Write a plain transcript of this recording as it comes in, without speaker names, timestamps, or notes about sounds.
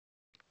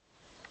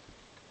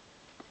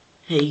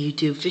Hey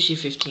YouTube,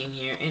 Fishy15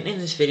 here, and in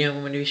this video I'm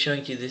going to be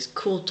showing you this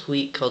cool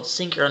tweak called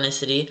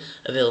Synchronicity,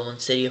 available in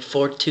Cydia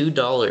for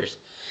 $2.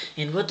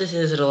 And what this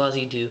is, it allows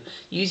you to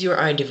use your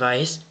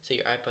iDevice, so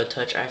your iPod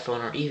Touch,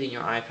 iPhone, or even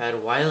your iPad,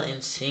 while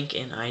in sync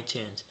in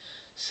iTunes.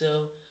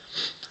 So,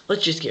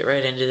 let's just get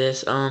right into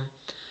this.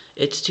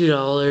 It's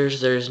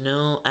 $2, there's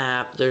no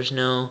app, there's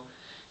no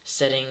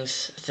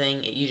settings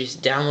thing, you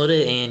just download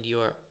it and you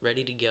are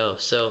ready to go.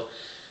 So,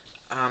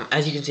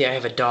 as you can see, I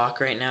have a dock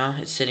right now.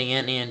 It's sitting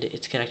in and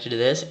it's connected to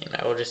this, and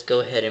I will just go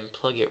ahead and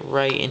plug it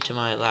right into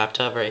my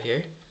laptop right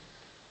here.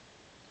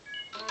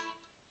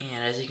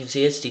 And as you can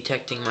see, it's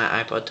detecting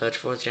my iPod Touch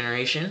 4th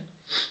generation.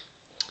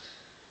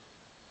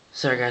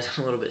 Sorry guys,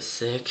 I'm a little bit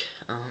sick,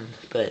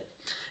 but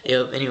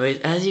yep, anyways,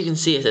 as you can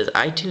see, it says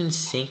iTunes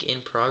Sync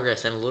in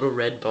progress and a little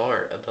red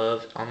bar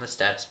above on the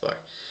status bar.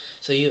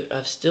 So you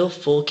have still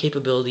full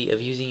capability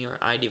of using your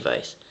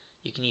iDevice.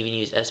 You can even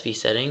use SB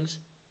settings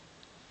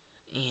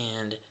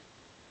and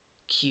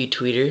Q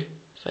tweeter,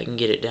 if I can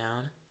get it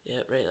down.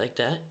 Yep, right like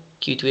that.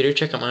 Q tweeter.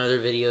 Check out my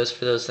other videos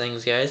for those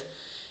things, guys.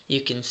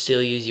 You can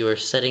still use your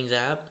settings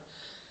app.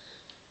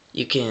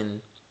 You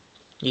can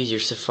use your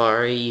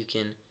Safari. You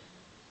can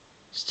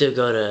still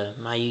go to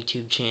my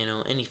YouTube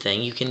channel,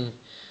 anything. You can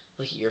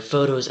look at your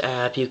Photos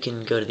app. You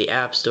can go to the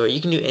App Store.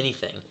 You can do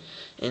anything.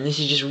 And this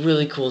is just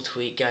really cool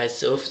tweak, guys.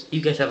 So if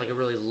you guys have like a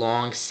really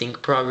long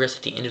sync progress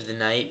at the end of the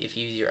night, if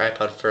you use your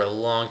iPod for a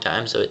long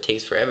time, so it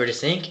takes forever to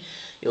sync,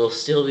 you'll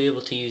still be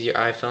able to use your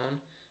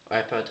iPhone,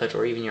 or iPod Touch,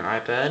 or even your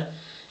iPad.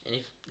 And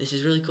if this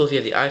is really cool if you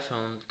have the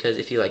iPhone, because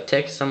if you like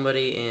text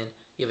somebody and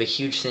you have a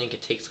huge sync,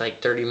 it takes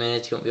like 30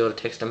 minutes, you won't be able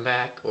to text them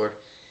back, or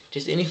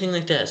just anything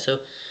like that.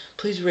 So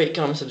please rate,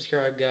 comment,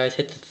 subscribe, guys.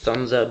 Hit the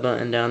thumbs up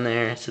button down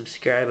there,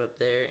 subscribe up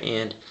there,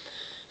 and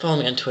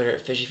follow me on Twitter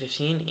at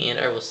Fishy15, and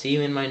I will see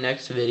you in my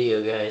next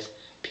video, guys.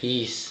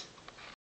 Peace.